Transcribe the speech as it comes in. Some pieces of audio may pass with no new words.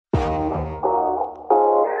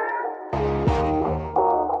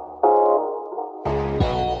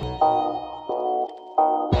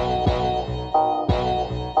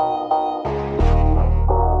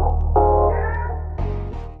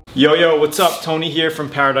Yo, what's up? Tony here from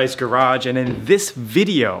Paradise Garage, and in this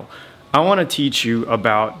video, I want to teach you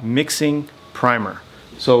about mixing primer.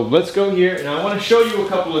 So let's go here, and I want to show you a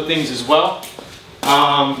couple of things as well.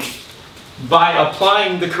 By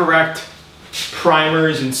applying the correct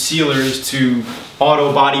primers and sealers to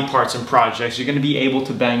auto body parts and projects, you're going to be able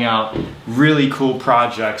to bang out really cool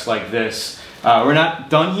projects like this. We're not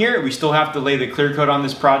done here. We still have to lay the clear coat on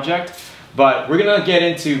this project. But we're gonna get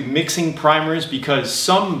into mixing primers because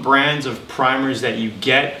some brands of primers that you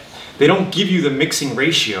get, they don't give you the mixing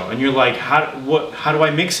ratio. And you're like, how do I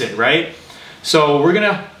mix it, right? So we're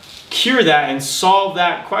gonna cure that and solve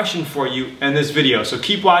that question for you in this video. So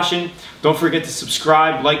keep watching. Don't forget to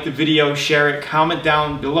subscribe, like the video, share it, comment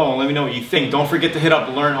down below and let me know what you think. Don't forget to hit up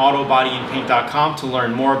learnautobodyandpaint.com to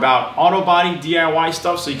learn more about auto body DIY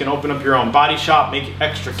stuff so you can open up your own body shop, make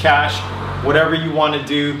extra cash, whatever you wanna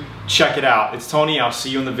do. Check it out. It's Tony. I'll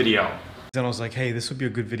see you in the video. And I was like, hey, this would be a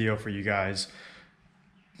good video for you guys,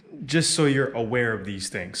 just so you're aware of these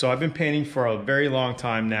things. So I've been painting for a very long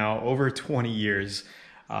time now, over 20 years.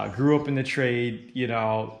 Grew up in the trade, you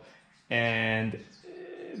know, and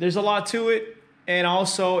there's a lot to it. And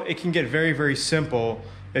also it can get very, very simple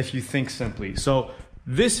if you think simply. So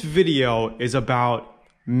this video is about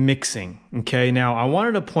mixing, okay? Now I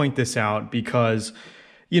wanted to point this out because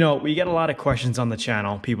you know, we get a lot of questions on the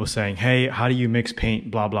channel, people saying, hey, how do you mix paint,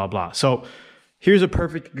 blah, blah, blah. So here's a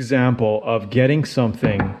perfect example of getting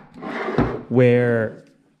something where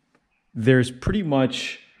there's pretty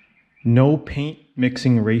much no paint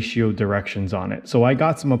mixing ratio directions on it. So I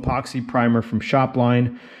got some epoxy primer from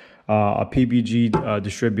Shopline, a PBG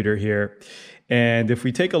distributor here. And if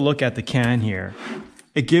we take a look at the can here,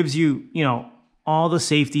 it gives you, you know, all the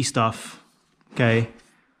safety stuff, okay?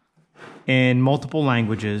 In multiple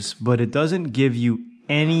languages, but it doesn't give you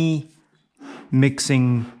any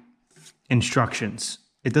mixing instructions.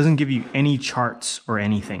 It doesn't give you any charts or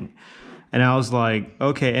anything. And I was like,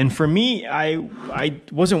 okay. And for me, I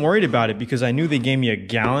wasn't worried about it because I knew they gave me a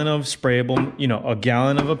gallon of sprayable, you know, a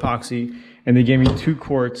gallon of epoxy, and they gave me 2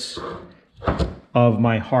 quarts of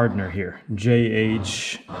my hardener here,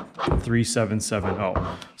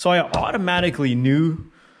 JH3770. So I automatically knew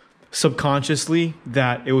subconsciously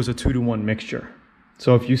that it was a 2-to-1 mixture.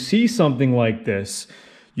 So if you see something like this,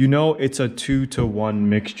 you know it's a 2-to-1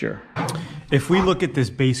 mixture. If we look at this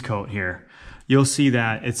base coat here, you'll see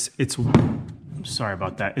that it's sorry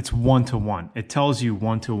about that, it's 1-to-1. It tells you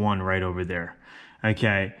 1-to-1 right over there.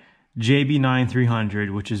 Okay,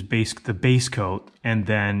 JB9300, which is the base coat, and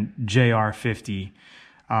then JR50,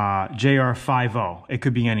 JR50. It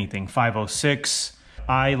could be anything, 506.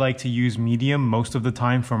 I like to use medium most of the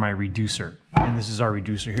time for my reducer. And this is our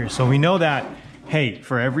reducer here. So we know that, hey,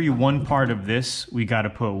 for every 1 part of this, we got to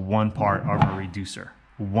put 1 part of a reducer,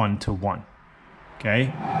 1-to-1,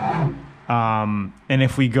 okay? And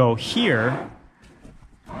if we go here,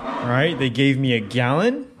 all right, they gave me a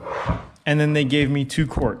gallon and then they gave me 2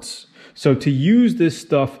 quarts. So to use this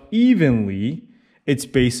stuff evenly, it's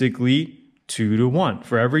basically 2-to-1.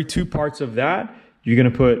 For every 2 parts of that, you're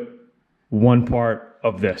going to put 1 part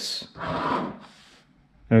of this.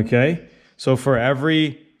 Okay, so for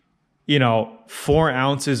every, you know, 4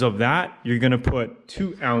 ounces of that, you're gonna put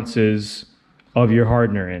 2 ounces of your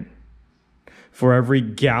hardener in. For every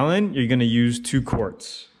gallon, you're gonna use 2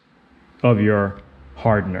 quarts of your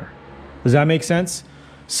hardener. Does that make sense?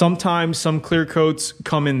 Sometimes some clear coats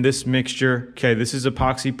come in this mixture. Okay, this is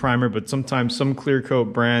epoxy primer, but sometimes some clear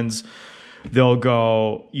coat brands, they'll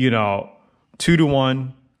go, you know,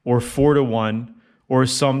 2-to-1 or 4-to-1. Or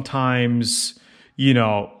sometimes, you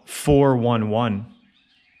know, 4-1-1.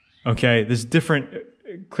 Okay, there's different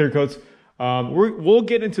clear coats. We'll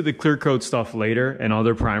get into the clear coat stuff later and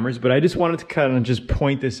other primers, but I just wanted to kind of just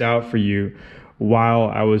point this out for you while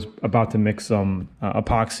I was about to mix some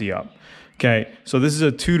epoxy up. Okay, so this is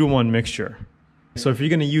a 2-to-1 mixture. So if you're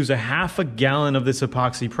gonna use a half a gallon of this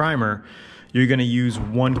epoxy primer, you're gonna use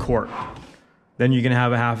 1 quart. Then you're gonna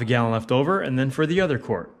have a half a gallon left over, and then for the other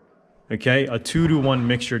quart. Okay, a 2-to-1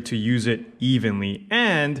 mixture to use it evenly.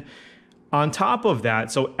 And on top of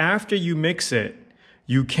that, so after you mix it,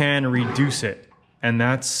 you can reduce it. And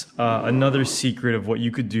that's another secret of what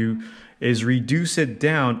you could do is reduce it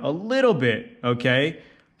down a little bit, okay?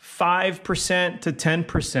 5% to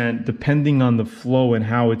 10%, depending on the flow and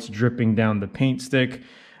how it's dripping down the paint stick,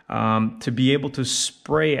 to be able to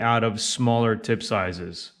spray out of smaller tip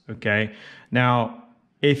sizes, okay? Now,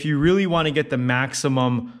 if you really want to get the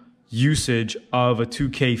maximum usage of a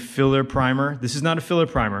 2K filler primer. This is not a filler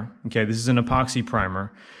primer, okay? This is an epoxy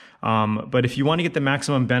primer. But if you want to get the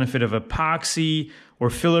maximum benefit of epoxy or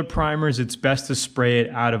filler primers, it's best to spray it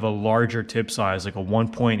out of a larger tip size, like a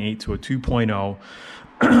 1.8 to a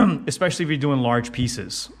 2.0, especially if you're doing large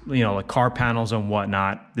pieces, you know, like car panels and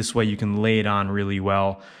whatnot. This way you can lay it on really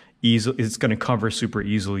well. It's going to cover super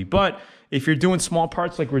easily. But if you're doing small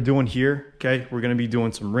parts like we're doing here, okay, we're going to be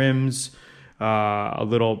doing some rims, a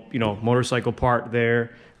little, you know, motorcycle part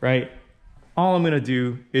there, right? All I'm going to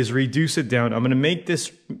do is reduce it down. I'm going to make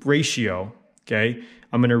this ratio, okay?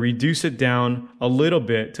 I'm going to reduce it down a little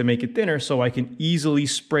bit to make it thinner so I can easily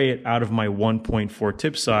spray it out of my 1.4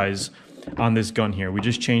 tip size on this gun here. We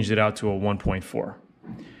just changed it out to a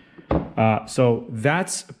 1.4. So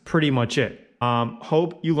that's pretty much it.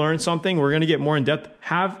 Hope you learned something. We're going to get more in depth.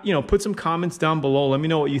 Put some comments down below. Let me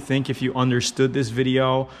know what you think, if you understood this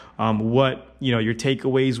video, what, your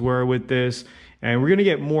takeaways were with this. And we're going to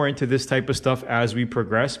get more into this type of stuff as we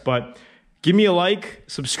progress. But give me a like,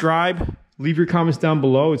 subscribe, leave your comments down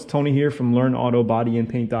below. It's Tony here from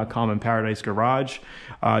LearnAutoBodyAndPaint.com and Paradise Garage.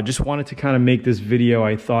 Just wanted to kind of make this video.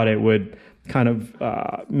 I thought it would kind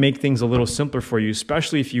of make things a little simpler for you,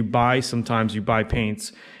 especially if sometimes you buy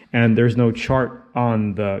paints and there's no chart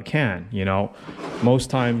on the can, Most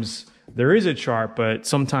times there is a chart, but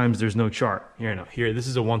sometimes there's no chart. Here, this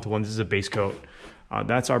is a one-to-one, this is a base coat.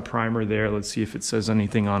 That's our primer there. Let's see if it says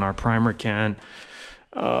anything on our primer can.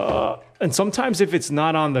 And sometimes if it's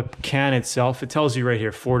not on the can itself, it tells you right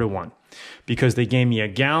here, 4-to-1, because they gave me a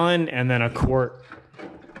gallon and then a quart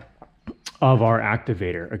of our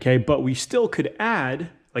activator, okay? But we still could add,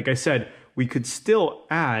 like I said, we could still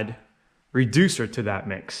add reducer to that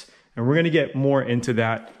mix. And we're gonna get more into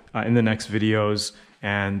that in the next videos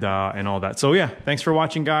and all that. So yeah, thanks for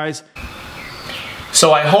watching, guys.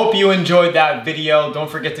 So I hope you enjoyed that video. Don't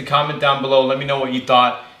forget to comment down below. Let me know what you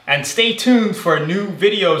thought. And stay tuned for new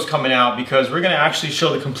videos coming out, because we're gonna actually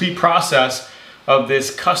show the complete process of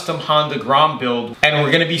this custom Honda Grom build. And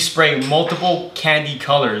we're gonna be spraying multiple candy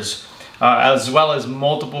colors, as well as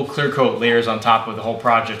multiple clear coat layers on top of the whole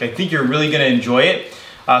project. I think you're really gonna enjoy it.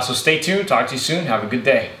 So stay tuned, talk to you soon, have a good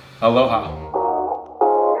day. Aloha.